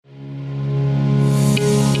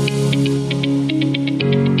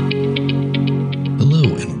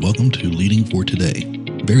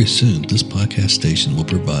very soon, this podcast station will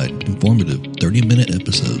provide informative 30-minute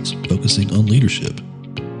episodes focusing on leadership.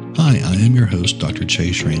 Hi, I am your host, Dr.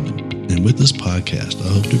 Chase Randon, and with this podcast, I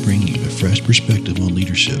hope to bring you a fresh perspective on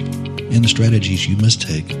leadership and the strategies you must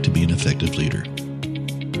take to be an effective leader.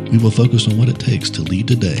 We will focus on what it takes to lead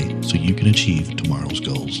today so you can achieve tomorrow's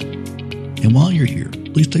goals. And while you're here,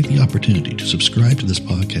 please take the opportunity to subscribe to this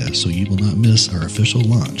podcast so you will not miss our official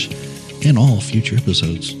launch and all future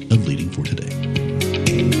episodes of Leading for Today.